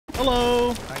Hello.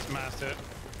 Nice master.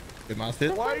 Good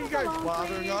master. Why are you guys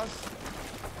bothering us?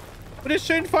 We're just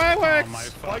shooting fireworks. Oh my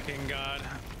fucking god.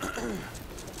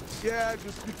 Yeah,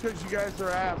 just because you guys are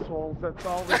assholes. That's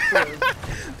all this is.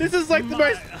 This is like the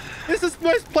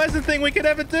most pleasant thing we could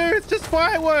ever do. It's just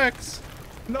fireworks.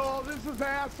 No, this is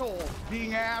assholes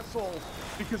being assholes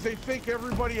because they think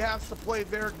everybody has to play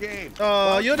their game.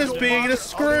 Oh, you're just being a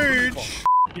Scrooge.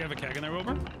 You have a keg in there,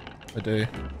 Wilbur? I do.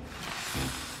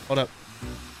 Hold up.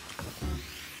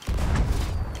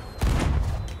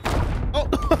 Oh.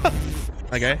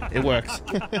 Okay, it works.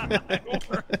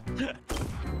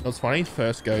 That's funny.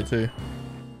 First go too.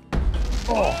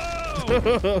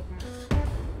 Oh.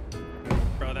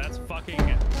 Bro, that's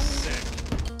fucking sick.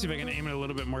 See if I can aim it a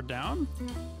little bit more down.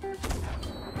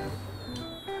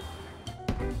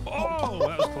 Oh,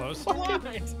 that was close. What?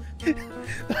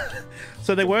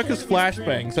 So they work as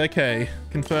flashbangs. Okay,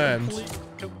 confirmed.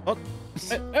 Oh.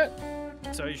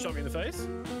 So you shot me in the face?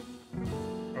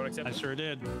 I sure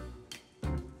did.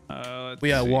 Let's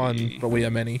We are see. one, but we are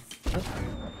many.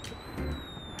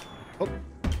 Oh.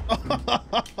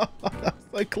 That's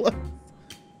so close.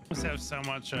 Must have so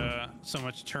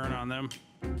much turn on them.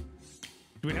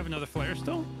 Do we have another flare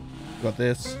still? Got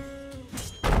this.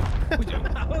 We do.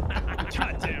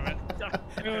 God damn it.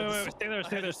 Wait. Stay there,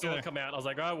 stay there, stay there. Come out. I was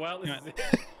like, oh well.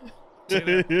 Stay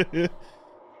there.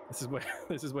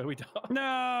 This is where we die.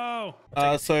 No.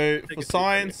 So for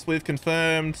science, we've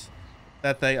confirmed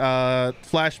that they are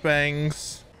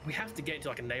flashbangs. We have to get into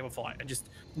like a naval fight and just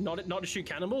not to shoot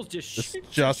cannonballs, just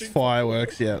Just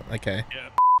fireworks. Yeah. Okay.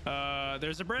 Yeah.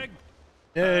 There's a brig.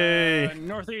 Yay.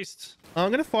 Northeast. I'm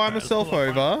gonna fire myself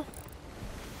over.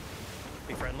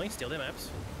 be friendly. Steal their maps.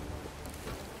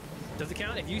 Does it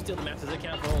count? If you steal the maps, does it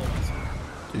count for all of us?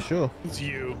 You sure? It's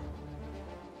you.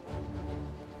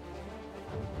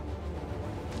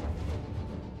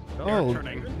 Oh,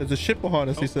 turning. there's a ship behind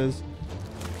us, he says.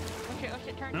 Oh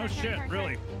shit, turn, No turn, shit, turn,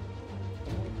 really.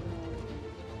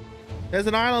 There's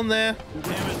an island there.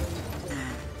 Damn it.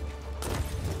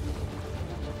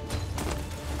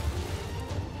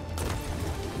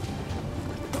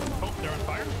 Oh, they're on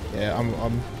fire? Yeah,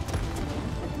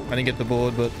 I didn't get the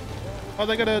board, but oh,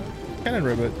 they got a cannon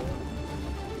robot.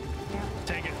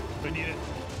 Take it. We need it.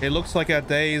 It looks like our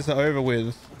days are over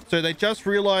with. So they just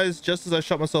realized, just as I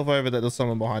shot myself over, that there's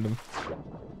someone behind them.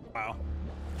 Wow.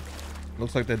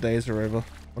 Looks like their days are over. I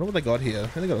wonder what they got here. I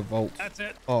think they got a vault. That's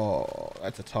it. Oh,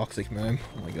 that's a toxic man.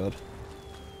 Oh my god.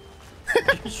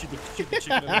 Shoot the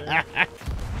chicken over there.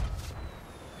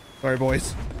 Sorry,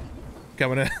 boys.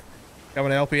 Coming to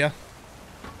help you.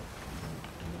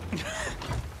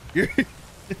 You.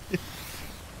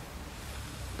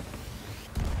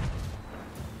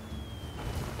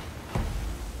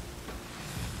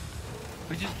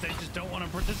 They just don't want to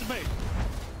participate.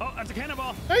 Oh, that's a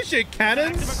cannonball. Hey, shit, Active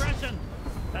cannons. aggression.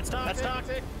 That's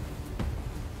toxic.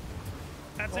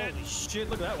 That's it. Holy shit,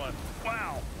 look at that one.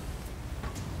 Wow.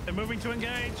 They're moving to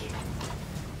engage.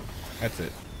 That's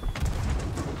it.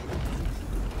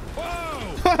 Whoa!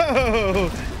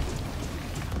 Whoa!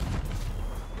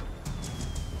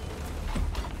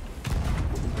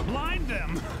 Blind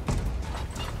them.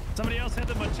 Somebody else hit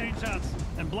them with chain shots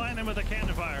and blind them with a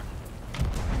cannon fire.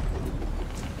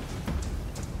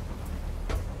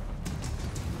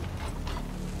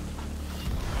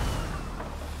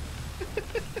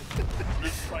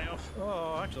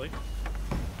 Oh, actually.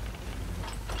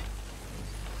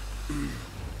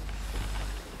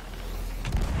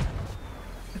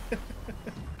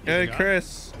 Hey,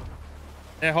 Chris.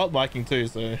 Yeah, hot biking too,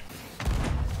 so.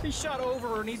 He shot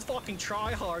over and he's fucking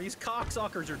try hard. These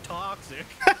cocksuckers are toxic.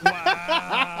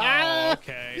 Wow.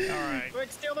 Okay. All right.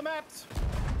 Quick, steal the maps.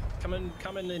 Come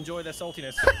and enjoy their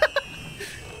saltiness.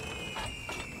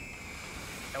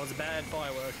 That was a bad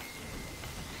firework.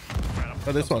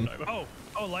 Oh, this one.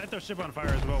 Oh, light their ship on fire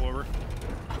as well, Wilbur.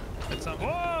 It's not.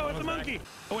 Whoa, it's a monkey.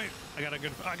 Oh wait, I got a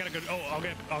good. Oh, I'll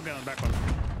get on the back one.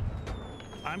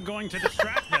 I'm going to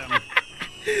distract them.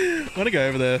 I want to go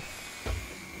over there.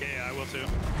 Yeah, I will too.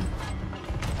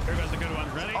 Here goes the good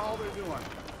one. Ready? All they're doing.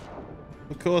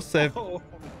 Of course, they've. Oh.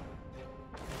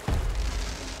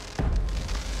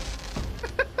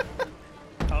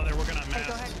 Oh, they're working on Hey,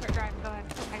 go ahead, mast. start driving. Go ahead.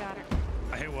 I got her.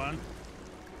 I hit one.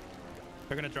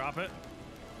 They're gonna drop it.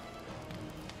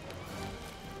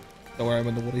 Don't worry, I'm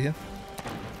in the water here.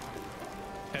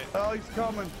 Okay. Oh, he's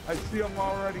coming. I see him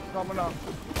already coming up.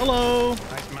 Hello.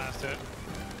 Nice mast hit.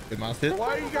 Good master.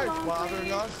 Why are you guys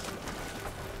bothering us?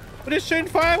 We're just shooting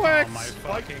Oh fireworks. my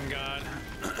fucking god.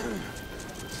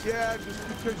 Yeah, just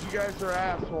because you guys are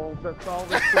assholes. That's all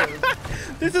this is.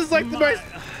 This is like the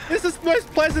most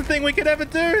pleasant thing we could ever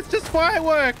do. It's just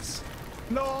fireworks.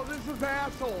 No, this is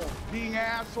assholes being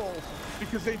assholes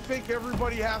because they think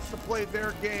everybody has to play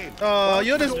their game. Oh,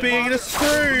 you're just being a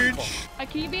Scrooge.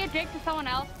 Can you be a dick to someone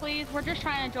else, please? We're just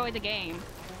trying to enjoy the game.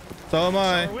 So am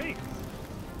I. Oh, wait.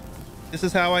 This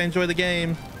is how I enjoy the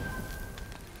game.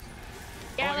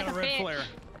 Yeah, I like got a red bitch. flare.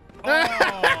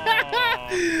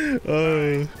 Oh.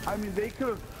 Oh, I mean, they could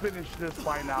have finished this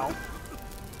by now.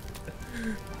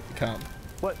 can't.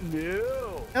 But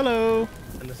no. Hello.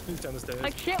 And the who's down the stairs?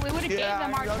 Like shit, we would have gave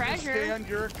them our I treasure. understand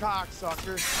you're a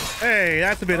cocksucker. Hey,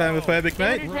 that's a bit homophobic,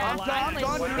 mate. I'm Relax. done. I'm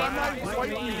not Relax.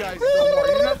 fighting you guys no more.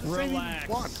 You're not saying Relax.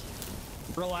 anything fun.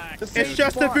 Relax. This It's ain't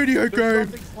just a fun. video There's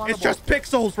game. nothing fun It's about just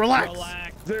pixels. Relax. Relax.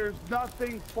 There's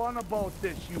nothing fun about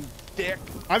this, you dick.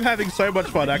 I'm having so much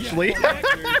fun, actually. I'm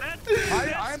happy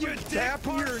you're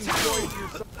enjoying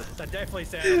yourself. That definitely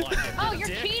sounded like it. Oh, you're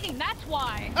cheating. That's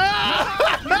why.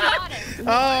 Ah! You got it.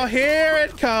 Oh, here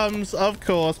it comes. Of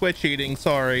course, we're cheating.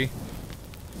 Sorry.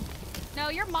 No,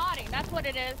 you're modding. That's what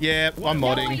it is. Yeah, I'm No,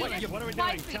 modding. you What are we just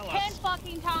doing? swiped me Tell 10 us.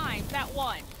 fucking times at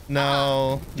once.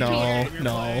 No, no, Cheater.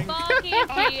 no. Fucking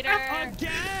cheater.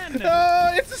 Again.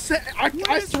 No, it's the same.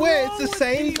 I swear, it's the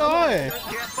same guy.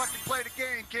 Can't fucking play the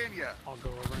game, can ya? I'll go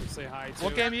over and say hi to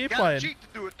What game are you Gotta playing? cheat to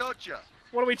do it, don't ya?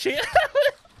 What are we cheating?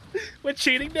 We're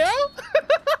cheating now?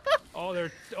 Oh,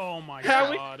 they're. Oh my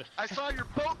How we- god. I saw your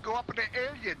boat go up in the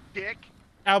air, you dick.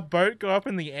 Our boat go up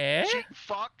in the air? Cheating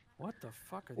fuck. What the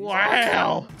fuck are these?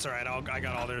 Wow. It's alright. I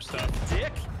got all their stuff.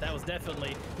 Dick? That was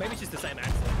definitely. Maybe it's just the same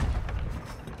accent.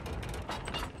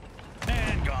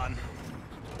 And gone.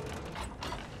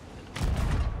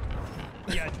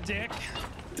 Yeah, dick.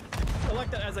 I like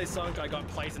that as they sunk, I got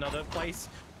place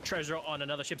treasure on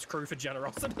another ship's crew for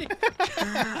generosity.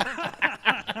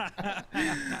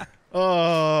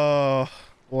 Oh,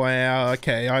 wow.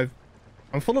 Okay,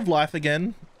 I'm full of life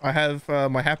again. I have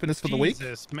my happiness for the week.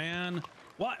 Jesus, man.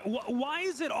 Why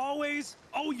is it always?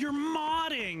 Oh, you're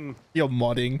modding You're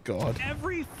modding, God.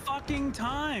 every fucking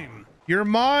time. You're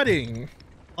modding.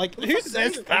 Like, who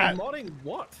says that? Modding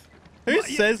what? Who Yeah,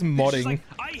 says it's just modding? like,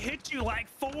 I hit you like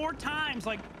 4 times.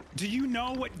 Like, do you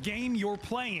know what game you're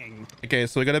playing? Okay,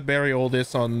 so we gotta bury all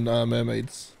this on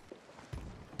mermaids.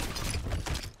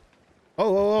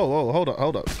 Oh, hold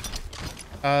up.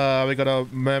 We got a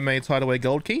mermaid's hideaway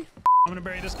gold key. I'm gonna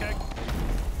bury this keg.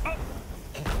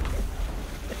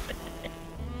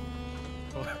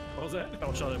 Oh, What was that?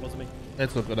 Oh, sorry, it wasn't me.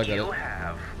 It's all good, I got You it.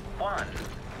 have one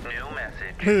new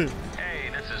message. Hey,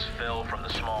 this is Phil from the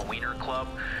Small Wiener Club.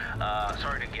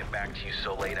 Sorry to get back to you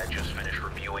so late. I just finished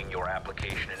reviewing your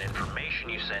application and information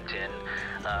you sent in,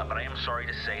 but I am sorry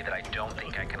to say that I don't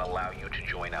think I can allow you to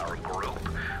join our group.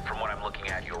 From what I'm looking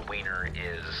at, your wiener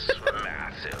is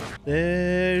massive.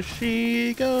 There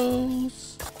she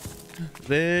goes.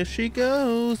 There she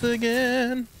goes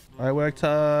again. I worked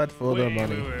hard for the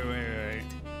money. Wait.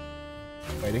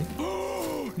 Waiting.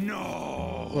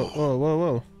 No.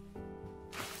 Whoa.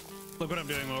 Look what I'm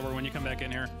doing, Wilbur, when you come back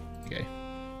in here. Okay.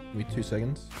 Give me 2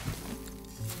 seconds.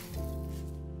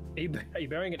 Are you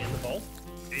burying it in the vault?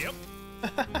 Yep.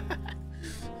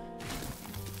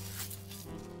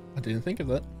 I didn't think of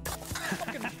that.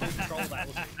 Fucking control that.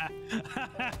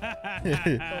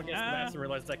 Someone gets the maps and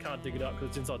realizes they can't dig it up because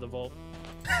it's inside the vault.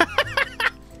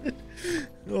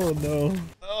 Oh no.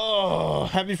 Oh,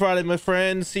 happy Friday, my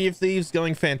friends. Sea of Thieves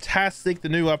going fantastic. The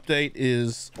new update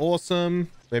is awesome.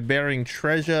 We're burying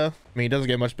treasure. I mean, it doesn't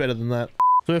get much better than that.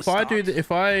 So if I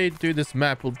do this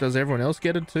map, does everyone else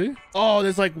get it too? Oh,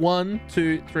 there's like 1,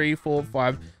 2, 3, 4,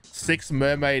 5, 6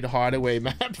 mermaid hideaway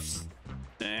maps.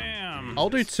 Damn. I'll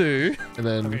do 2 and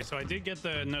then. Okay, so I did get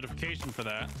the notification for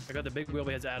that. I got the big wheel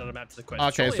heads added a map to the quest.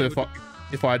 Okay, Surely so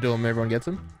if I do them, everyone gets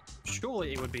them.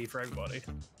 surely it would be for everybody.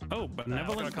 Oh,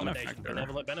 benevolent Accommodation. benefactor.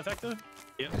 Benevolent benefactor?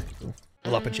 Yep.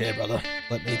 Pull up a chair, brother.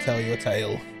 Let me tell you a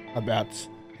tale about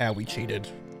how we cheated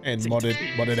and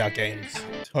modded our games.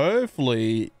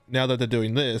 Hopefully, now that they're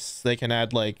doing this, they can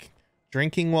add like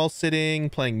drinking while sitting,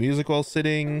 playing music while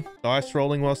sitting, dice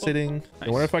rolling while sitting. I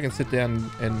wonder if I can sit down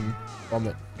and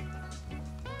vomit.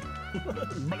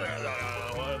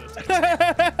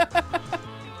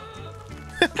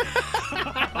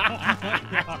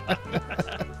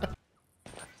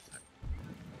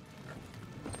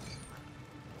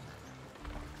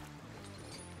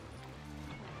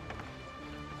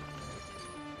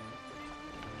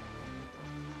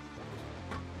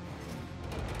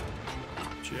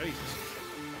 Jesus.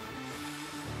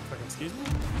 Fucking excuse me?